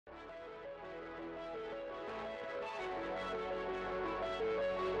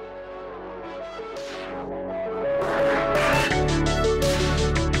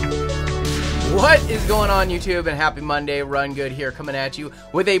What is going on, YouTube, and happy Monday. Run Good here, coming at you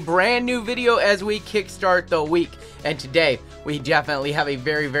with a brand new video as we kickstart the week. And today we definitely have a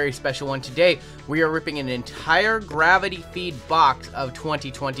very special one. Today we are ripping an entire Gravity Feed box of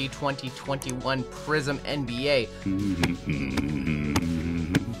 2020-2021 Prizm NBA.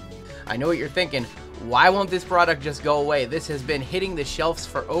 I know what you're thinking. Why won't this product just go away? This has been hitting the shelves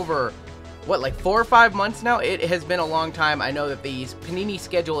for over, what, like 4 or 5 months now? It has been a long time. I know that the Panini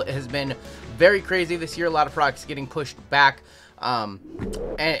schedule has been very crazy this year. A lot of products getting pushed back.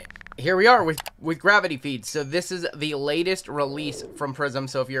 And here we are with Gravity Feed. So this is the latest release from Prizm.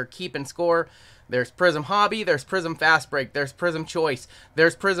 So if you're keeping score, there's Prizm Hobby, there's Prizm Fast Break, there's Prizm Choice,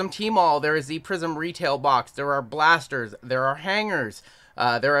 there's Prizm T-Mall, there is the Prizm Retail Box, there are blasters, there are hangers,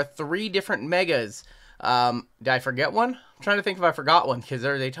 there are 3 different megas. Did I forget one? I'm trying to think if I forgot one because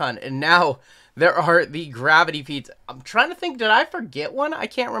there's a ton. And now there are the Gravity Feeds. I'm trying to think, did I forget one? I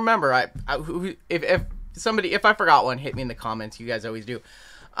can't remember. If I forgot one, hit me in the comments. You guys always do.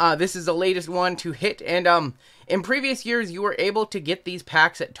 This is the latest one to hit, and in previous years you were able to get these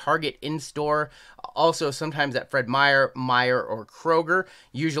packs at Target in-store, also sometimes at Fred Meyer, or Kroger.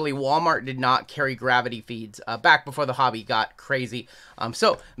 Usually Walmart did not carry Gravity Feeds back before the hobby got crazy,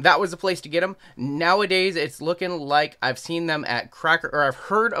 so that was the place to get them. Nowadays it's looking like I've seen them at I've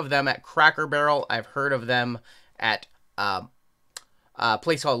heard of them at Cracker Barrel. I've heard of them at a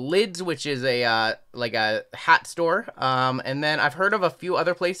place called Lids, which is a like a hat store, and then I've heard of a few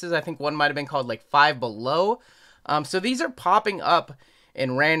other places. I think one might have been called like Five Below. So these are popping up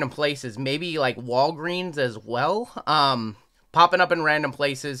in random places, maybe like Walgreens as well, popping up in random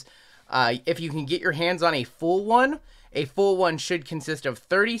places. If you can get your hands on a full one should consist of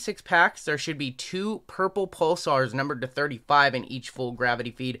 36 packs. There should be 2 purple pulsars numbered to 35 in each full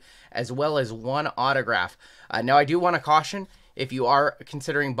Gravity Feed, as well as 1 autograph. Now I do want to caution, if you are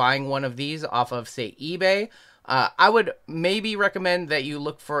considering buying one of these off of, say, eBay, I would maybe recommend that you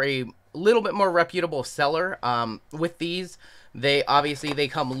look for a little bit more reputable seller. With these, they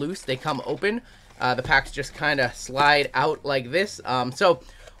come loose, they come open. The packs just kind of slide out like this. So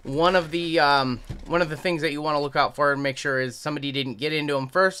one of the things that you want to look out for and make sure is somebody didn't get into them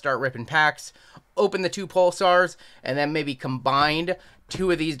first, start ripping packs, open the 2 pulsars, and then maybe combined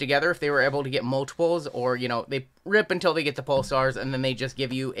 2 of these together if they were able to get multiples, or, you know, they rip until they get the pulsars and then they just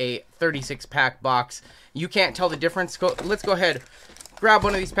give you a 36 pack box. You can't tell the difference. Let's go ahead, grab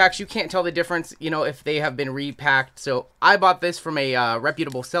one of these packs. You can't tell the difference, you know, if they have been repacked. So I bought this from a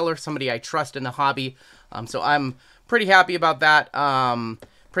reputable seller, somebody I trust in the hobby. So I'm pretty happy about that.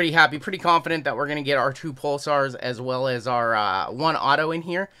 Pretty confident that we're going to get our 2 pulsars as well as our 1 auto in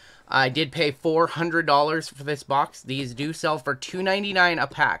here. I did pay $400 for this box. These do sell for $2.99 a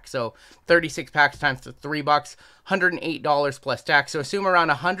pack, so 36 packs times $3, $108 plus tax. So assume around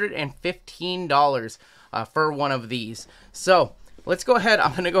 $115 for one of these. So let's go ahead.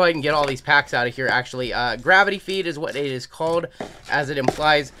 I'm going to go ahead and get all these packs out of here, actually. Gravity Feed is what it is called, as it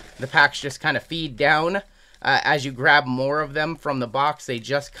implies. The packs just kind of feed down. As you grab more of them from the box, they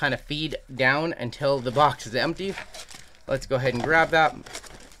just kind of feed down until the box is empty. Let's go ahead and grab that.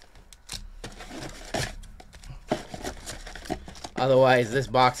 Otherwise, this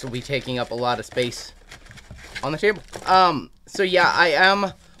box will be taking up a lot of space on the table. So yeah, I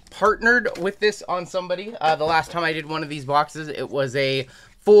am partnered with this on somebody. The last time I did one of these boxes, it was a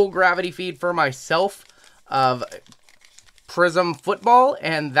full Gravity Feed for myself of Prizm Football,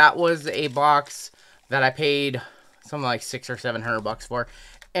 and that was a box that I paid something like $600 or $700 for.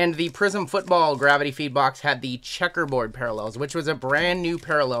 And the Prizm Football Gravity Feed box had the checkerboard parallels, which was a brand new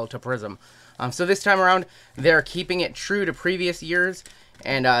parallel to Prizm. So this time around, they're keeping it true to previous years,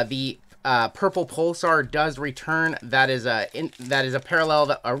 and the purple pulsar does return. That is a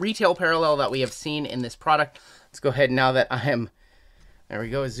parallel, a retail parallel that we have seen in this product. Let's go ahead now that I am. There we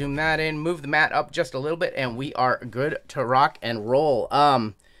go. Zoom that in. Move the mat up just a little bit, and we are good to rock and roll.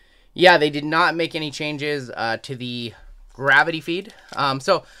 Yeah, they did not make any changes to the Gravity Feed.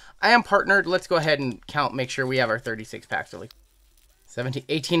 So I am partnered. Let's go ahead and count. Make sure we have our 36 packs. 17,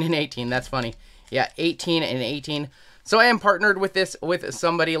 18, and 18. That's funny. Yeah, 18 and 18. So I am partnered with this with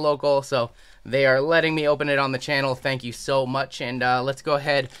somebody local. So they are letting me open it on the channel. Thank you so much. And let's go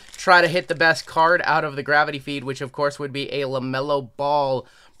ahead, try to hit the best card out of the Gravity Feed, which of course would be a Lamelo Ball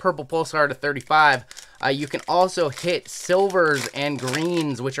purple pulsar to 35. You can also hit silvers and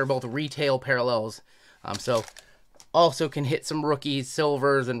greens, which are both retail parallels. So also can hit some rookie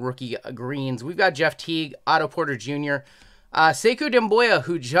silvers and rookie greens. We've got Jeff Teague, Otto Porter Jr., Sekou Demboya,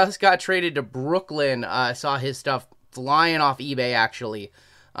 who just got traded to Brooklyn. I saw his stuff flying off eBay, actually.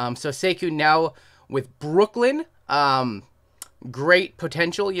 So Sekou now with Brooklyn. great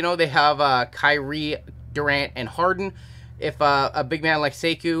potential. You know, they have Kyrie, Durant, and Harden. If a big man like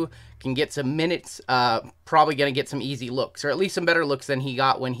Sekou can get some minutes, probably going to get some easy looks, or at least some better looks than he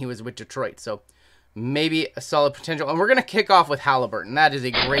got when he was with Detroit. So maybe a solid potential. And we're going to kick off with Halliburton. That is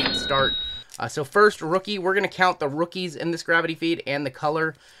a great start. So first rookie, we're going to count the rookies in this gravity feed and the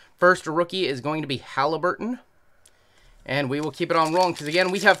color. First rookie is going to be Halliburton. And we will keep it on rolling because,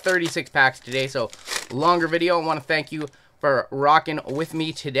 again, we have 36 packs today. So longer video. I want to thank you for rocking with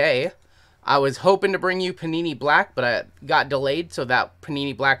me today. I was hoping to bring you Panini Black, but I got delayed, so that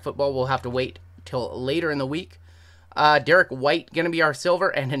Panini Black football will have to wait till later in the week. Derek White going to be our silver,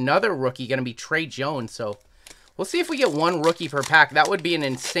 and another rookie going to be Trey Jones. So we'll see if we get one rookie per pack. That would be an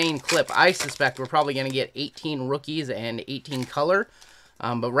insane clip. I suspect we're probably going to get 18 rookies and 18 color.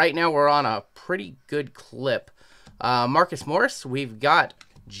 But right now we're on a pretty good clip. Marcus Morris, we've got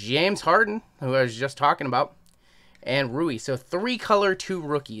James Harden, who I was just talking about, and Rui. So 3 color, 2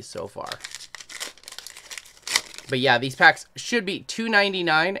 rookies so far. But yeah, these packs should be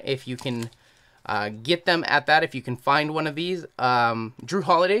 $2.99 if you can get them at that. If you can find one of these. Drew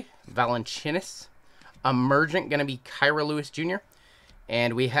Holiday, Valanciunas. Emergent, going to be Kyra Lewis Jr.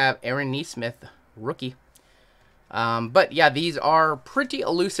 And we have Aaron Nesmith, rookie. But yeah, these are pretty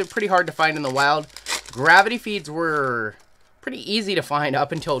elusive, pretty hard to find in the wild. Gravity feeds were pretty easy to find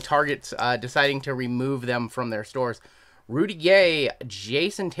up until Target's deciding to remove them from their stores. Rudy Gay,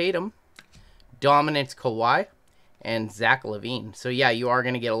 Jason Tatum, Dominance Kawhi, and Zach LaVine. So yeah, you are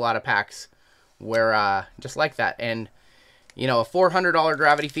going to get a lot of packs where just like that. And you know, a $400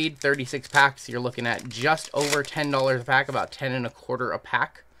 gravity feed, 36 packs, you're looking at just over $10 a pack, about $10.25 a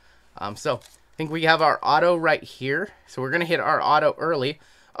pack. So I think we have our auto right here. So we're going to hit our auto early.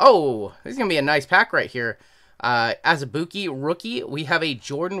 Oh, this is going to be a nice pack right here. Azubuike rookie, we have a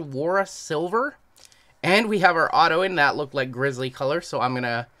Jordan Nwora silver, and we have our auto in that looked like grizzly color. So I'm going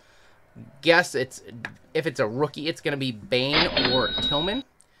to guess if it's a rookie, it's going to be Bane or Tillman.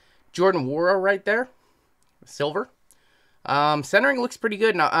 Jordan Nwora right there, silver. Centering looks pretty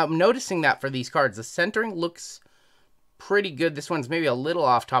good. Now, I'm noticing that for these cards, the centering looks pretty good. This one's maybe a little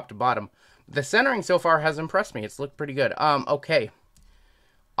off top to bottom. The centering so far has impressed me. It's looked pretty good. Okay.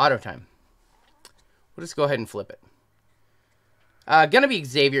 Auto time. We'll just go ahead and flip it. Gonna be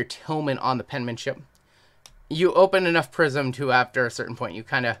Xavier Tillman on the penmanship. You open enough Prizm to, after a certain point, you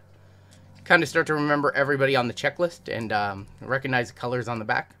kind of start to remember everybody on the checklist and recognize the colors on the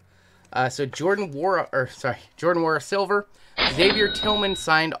back. So Jordan Nwora silver. Xavier Tillman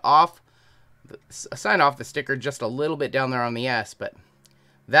signed off the sticker just a little bit down there on the S, but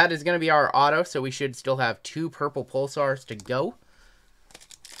that is going to be our auto, so we should still have 2 purple pulsars to go.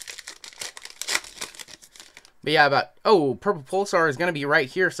 But yeah, purple pulsar is going to be right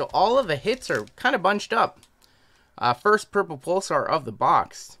here, so all of the hits are kind of bunched up. First purple pulsar of the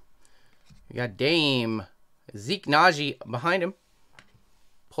box. We got Dame, Zeke Naji behind him.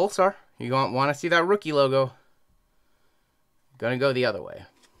 Pulsar. You want to see that rookie logo. Gonna go the other way.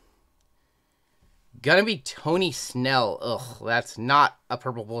 Gonna be Tony Snell. Ugh, that's not a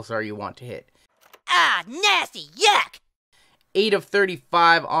purple pulsar you want to hit. Ah, nasty, yuck! 8 of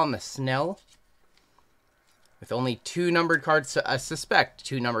 35 on the Snell. With only 2 numbered cards, I suspect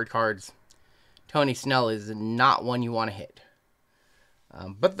 2 numbered cards. Tony Snell is not one you want to hit.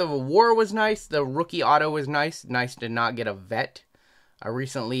 But the war was nice. The rookie auto was nice. Nice to not get a vet.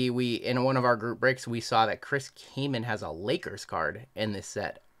 Recently, in one of our group breaks, we saw that Chris Kaman has a Lakers card in this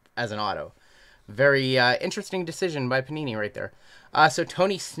set as an auto. Very interesting decision by Panini right there. So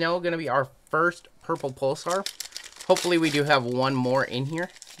Tony Snell going to be our first purple pulsar. Hopefully we do have one more in here.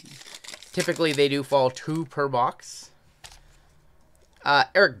 Typically they do fall 2 per box.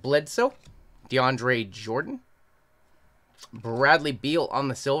 Eric Bledsoe, DeAndre Jordan, Bradley Beal on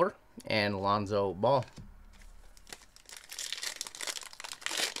the silver, and Lonzo Ball.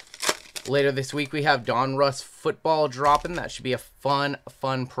 Later this week, we have Don Russ football dropping. That should be a fun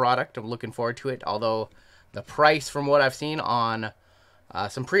product. I'm looking forward to it. Although the price, from what I've seen on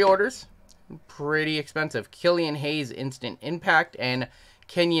some pre-orders, pretty expensive. Killian Hayes Instant Impact and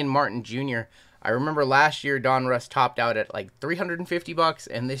Kenyon Martin Jr. I remember last year Don Russ topped out at like $350,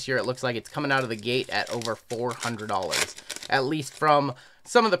 and this year it looks like it's coming out of the gate at over $400. At least from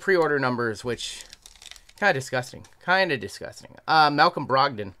some of the pre-order numbers, which kind of disgusting. Malcolm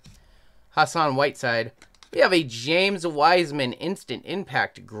Brogdon. Hassan Whiteside. We have a James Wiseman Instant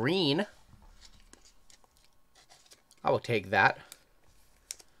Impact Green. I will take that.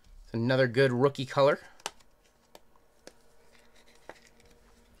 It's another good rookie color. I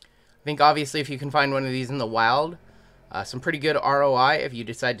think obviously if you can find one of these in the wild, some pretty good ROI if you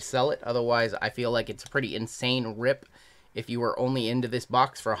decide to sell it. Otherwise, I feel like it's a pretty insane rip if you were only into this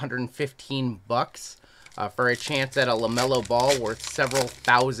box for 115 bucks for a chance at a Lamelo ball worth several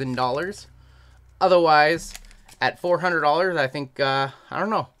 $1,000s. Otherwise, at $400, I think I don't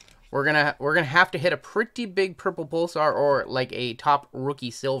know. We're gonna have to hit a pretty big purple pulsar or like a top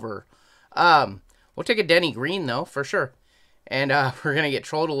rookie silver. We'll take a Denny Green though for sure, and we're gonna get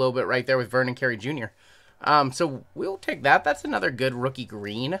trolled a little bit right there with Vernon Carey Jr. So we'll take that. That's another good rookie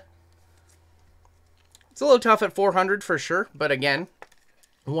green. It's a little tough at 400 for sure, but again,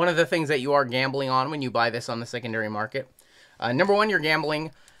 one of the things that you are gambling on when you buy this on the secondary market, number one, you're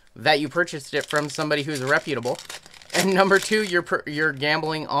gambling that you purchased it from somebody who's reputable. And number two, you're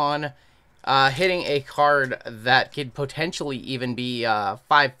gambling on hitting a card that could potentially even be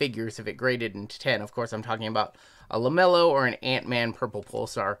 5 figures if it graded into 10. Of course, I'm talking about a Lamelo or an Ant-Man Purple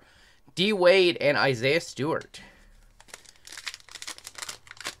Pulsar. D. Wade and Isaiah Stewart.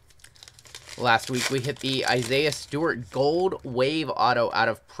 Last week, we hit the Isaiah Stewart Gold Wave Auto out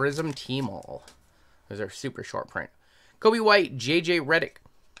of Prizm T-Mall. Those are super short print. Kobe White, J.J. Redick,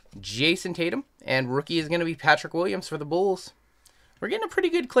 Jason Tatum, and rookie is going to be Patrick Williams for the Bulls. We're getting a pretty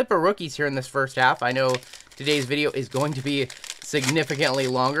good clip of rookies here in this first half. I know today's video is going to be significantly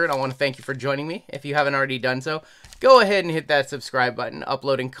longer, and I want to thank you for joining me. If you haven't already done so, go ahead and hit that subscribe button.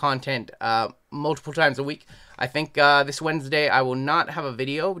 Uploading content multiple times a week. I think this Wednesday I will not have a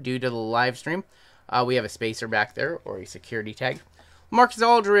video due to the live stream. We have a spacer back there, or a security tag. Marcus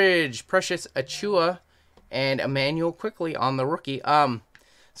Aldridge, Precious Achua, and Emmanuel Quickly on the rookie.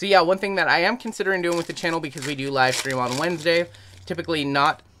 So yeah, one thing that I am considering doing with the channel, because we do live stream on Wednesday, typically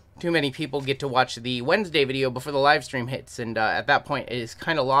not too many people get to watch the Wednesday video before the live stream hits, and at that point it is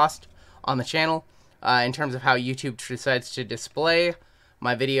kind of lost on the channel in terms of how YouTube decides to display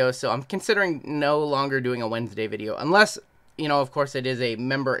my videos. So I'm considering no longer doing a Wednesday video, unless, you know, of course, it is a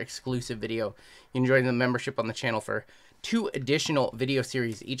member exclusive video. You can join the membership on the channel for 2 additional video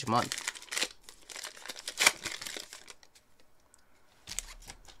series each month.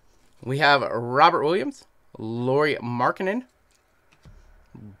 We have Robert Williams, Lauri Markkanen,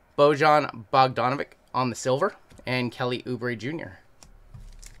 Bojan Bogdanovic on the silver, and Kelly Oubre Jr.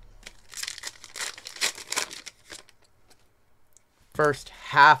 First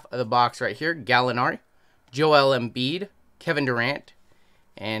half of the box right here, Gallinari, Joel Embiid, Kevin Durant,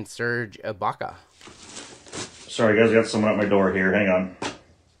 and Serge Ibaka. Sorry guys, I got someone at my door here. Hang on.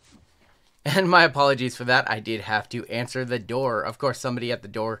 And my apologies for that. I did have to answer the door. Of course, somebody at the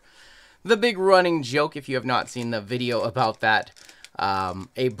door. The big running joke, if you have not seen the video about that,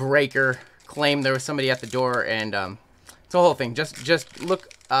 a breaker claimed there was somebody at the door, and it's a whole thing. Just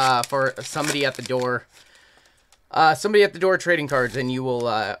look for somebody at the door. Somebody at the door trading cards, and you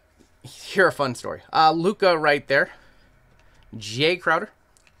will hear a fun story. Luka right there. Jay Crowder.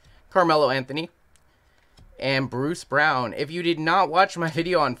 Carmelo Anthony. And Bruce Brown. If you did not watch my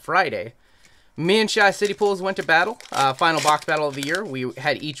video on Friday, me and Shy City Pools went to battle. Final box battle of the year. We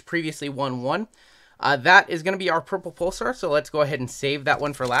had each previously won one. That is going to be our purple pulsar, so let's go ahead and save that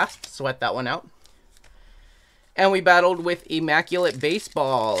one for last. Sweat that one out. And we battled with Immaculate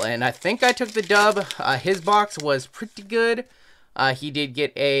Baseball, and I think I took the dub. His box was pretty good. He did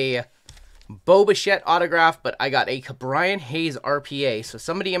get a Bo Bichette autograph, but I got a Brian Hayes RPA. So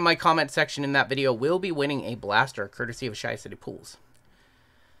somebody in my comment section in that video will be winning a blaster, courtesy of Shy City Pools.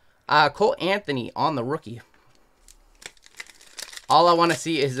 Cole Anthony on the rookie. All I want to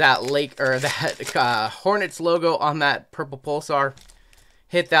see is that Hornets logo on that purple pulsar.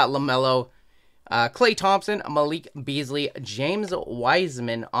 Hit that Lamelo. Klay Thompson, Malik Beasley, James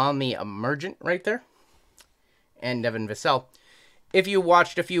Wiseman on the Emergent right there. And Devin Vassell. If you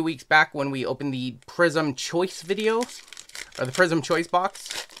watched a few weeks back when we opened the Prizm Choice video, or the Prizm Choice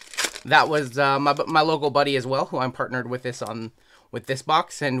box, that was my local buddy as well, who I'm partnered with this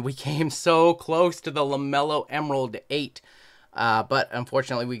box, and we came so close to the Lamelo Emerald 8, but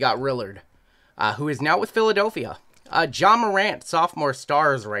unfortunately we got Rillard, who is now with Philadelphia. John Morant, sophomore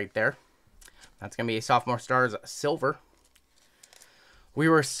stars right there. That's going to be a sophomore stars silver. We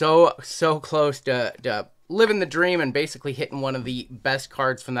were so close to living the dream and basically hitting one of the best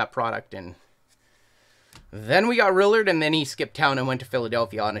cards from that product, and then we got Rillard, and then he skipped town and went to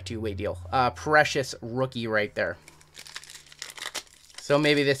Philadelphia on a 2-way deal. Precious rookie right there. So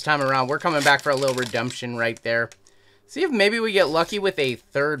maybe this time around, we're coming back for a little redemption right there. See if maybe we get lucky with a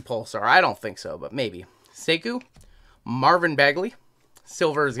third pulsar. I don't think so, but maybe. Sekou, Marvin Bagley.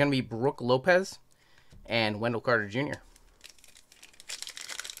 Silver is going to be Brooke Lopez and Wendell Carter Jr.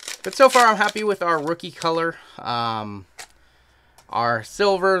 But so far, I'm happy with our rookie color. Our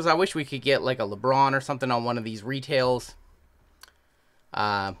silvers, I wish we could get like a LeBron or something on one of these retails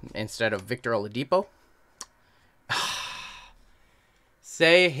instead of Victor Oladipo.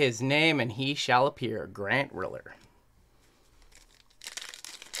 Say his name and he shall appear. Grant Riller.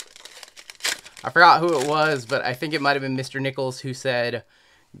 I forgot who it was, but I think it might have been Mr. Nichols who said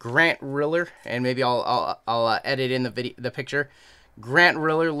Grant Riller, and maybe I'll edit in the picture. Grant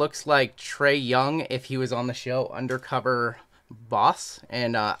Riller looks like Trey Young if he was on the show Undercover Boss,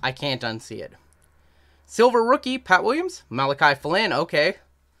 and I can't unsee it. Silver rookie, Pat Williams, Malachi Flynn. Okay,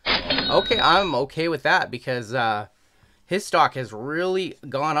 I'm okay with that because his stock has really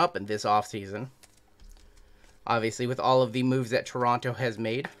gone up in this offseason. Obviously, with all of the moves that Toronto has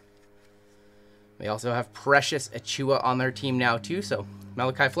made. They also have Precious Achiuwa on their team now, too. So,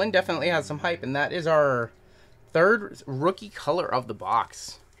 Malachi Flynn definitely has some hype. And that is our third rookie color of the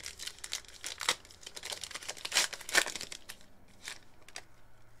box.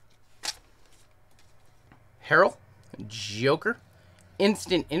 Harrell, Joker,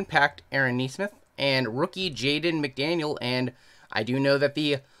 Instant Impact, Aaron Nesmith, and rookie Jaden McDaniel. And I do know that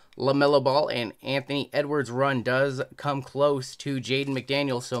the Lamelo Ball and Anthony Edwards run does come close to Jaden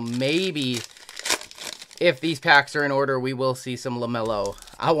McDaniel. So maybe if these packs are in order, we will see some Lamelo.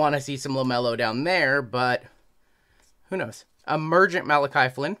 I want to see some Lamelo down there, but who knows? Emergent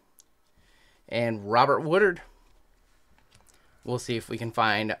Malachi Flynn and Robert Woodard. We'll see if we can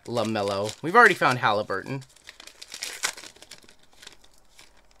find Lamelo. We've already found Halliburton.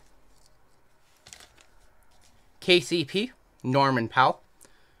 KCP, Norman Powell.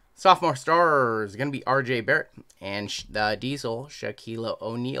 Sophomore star is going to be RJ Barrett. And the Diesel, Shaquille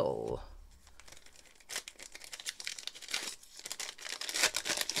O'Neal.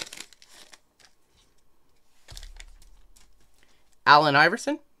 Allen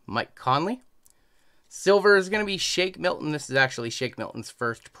Iverson, Mike Conley. Silver is going to be Shake Milton. This is actually Shake Milton's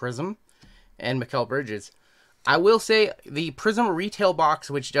first Prizm. And Mikal Bridges. I will say the Prizm retail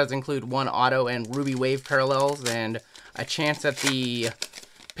box, which does include one auto and Ruby Wave parallels and a chance at the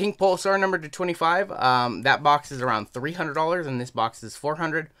Pink Pulsar number to 25. That box is around $300 and this box is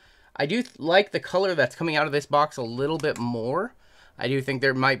 $400. I do like the color that's coming out of this box a little bit more. I do think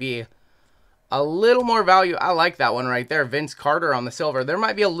there might be a little more value. I like that one right there. Vince Carter on the silver. There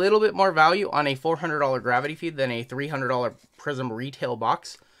might be a little bit more value on a $400 Gravity Feed than a $300 Prizm retail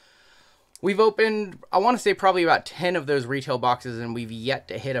box. We've opened, I want to say, probably about 10 of those retail boxes, and we've yet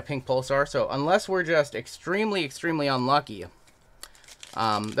to hit a Pink Pulsar. So unless we're just extremely, extremely unlucky,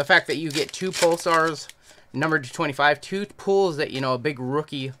 the fact that you get 2 Pulsars numbered to 25, 2 pulls that, you know, a big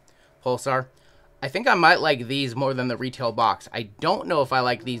rookie Pulsar, I think I might like these more than the retail box. I don't know if I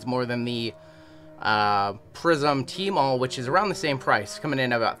like these more than the Prizm T-Mall, which is around the same price, coming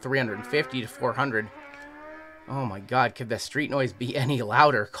in about $350 to $400. Oh my God, could the street noise be any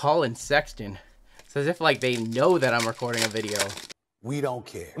louder? Colin Sexton. It's as if like they know that I'm recording a video. We don't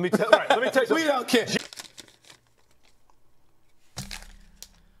care. Let me tell you. We don't care.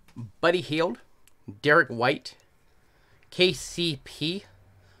 Buddy Hield, Derek White, KCP.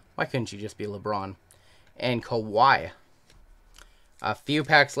 Why couldn't you just be LeBron? And Kawhi. A few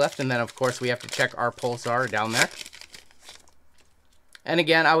packs left, and then, of course, we have to check our Pulsar down there. And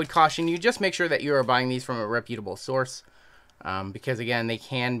again, I would caution you, just make sure that you are buying these from a reputable source. Because, again, they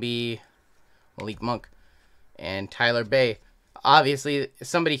can be Malik Monk and Tyler Bay. Obviously,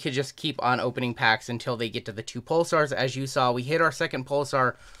 somebody could just keep on opening packs until they get to the 2 Pulsars. As you saw, we hit our second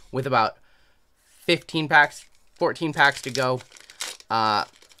Pulsar with about 15 packs, 14 packs to go. And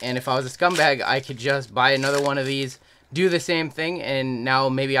if I was a scumbag, I could just buy another one of these, do the same thing, and now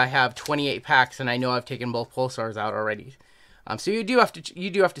maybe I have 28 packs, and I know I've taken both Pulsars out already. So you do have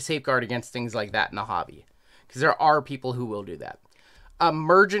to safeguard against things like that in the hobby, because there are people who will do that.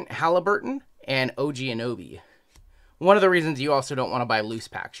 Emergent Halliburton and OG Anunoby. One of the reasons you also don't want to buy loose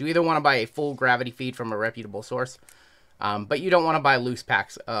packs. You either want to buy a full Gravity Feed from a reputable source, but you don't want to buy loose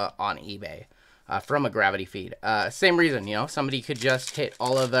packs on eBay from a Gravity Feed. Same reason, you know, somebody could just hit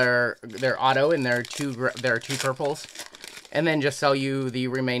all of their auto and their two purples, and then just sell you the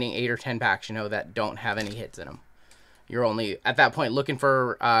remaining 8 or 10 packs, you know, that don't have any hits in them. You're only, at that point, looking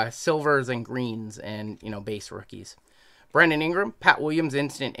for silvers and greens and, you know, base rookies. Brandon Ingram, Pat Williams,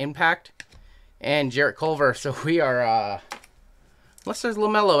 Instant Impact, and Jarrett Culver. So we are, unless there's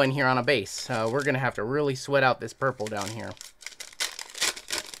Lamelo in here on a base, we're going to have to really sweat out this purple down here.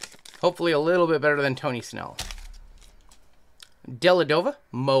 Hopefully a little bit better than Tony Snell. Deladova,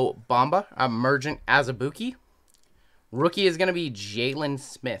 Mo Bamba, Emergent Azubuike. Rookie is going to be Jalen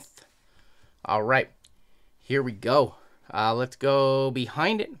Smith. All right, here we go. Let's go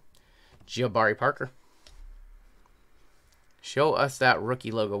behind it. Jabari Parker. Show us that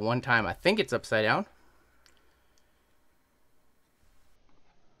rookie logo one time. I think it's upside down.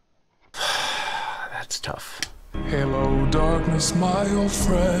 That's tough. Hello, darkness, my old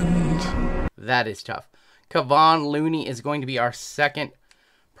friend. That is tough. Kevon Looney is going to be our second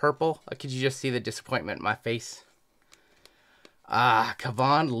purple. Could you just see the disappointment in my face?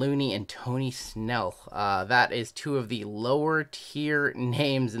 Kevon Looney and Tony Snell. That is two of the lower tier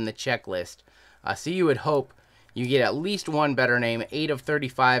names in the checklist. So you would hope you get at least one better name. 8 of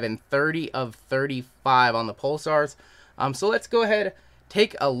 35 and 30 of 35 on the pulsars. So let's go ahead,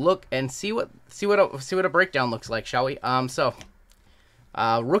 take a look and see what a breakdown looks like, shall we?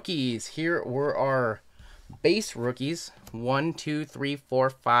 Rookies. Here were our base rookies. 1, 2, 3, 4,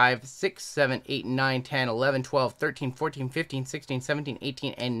 5, 6, 7, 8, 9, 10, 11, 12, 13, 14, 15, 16, 17,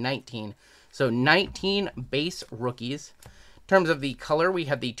 18, and 19. So 19 base rookies. In terms of the color, we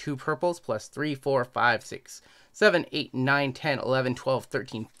have the 2 purples plus 3, 4, 5, 6, 7, 8, 9, 10, 11, 12,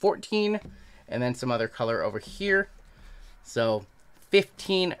 13, 14. And then some other color over here. So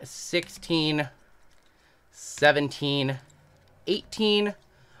 15, 16, 17, 18.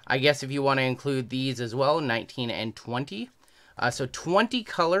 I guess if you want to include these as well, 19 and 20. So 20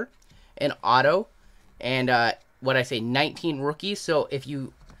 color and auto, and 19 rookies. So if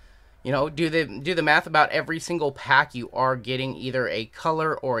you do the math about every single pack, you are getting either a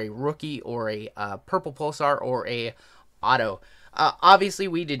color or a rookie or a purple pulsar or a auto. Obviously,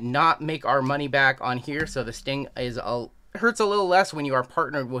 we did not make our money back on here, so the sting hurts a little less when you are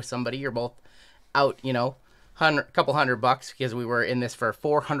partnered with somebody. You're both out, couple $100 because we were in this for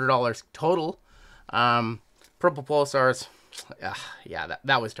 $400 total. Purple pulsars, yeah,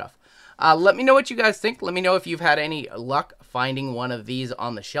 that was tough. Let me know what you guys think. Let me know if you've had any luck finding one of these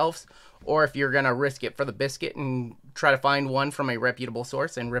on the shelves, or if you're gonna risk it for the biscuit and try to find one from a reputable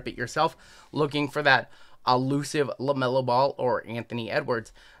source and rip it yourself, looking for that elusive Lamelo Ball or Anthony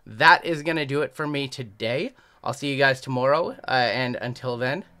Edwards. That is gonna do it for me today. I'll see you guys tomorrow, and until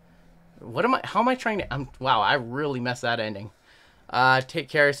then, how am I trying to, wow, I really messed that ending. Take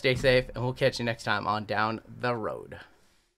care, stay safe, and we'll catch you next time on Down the Road.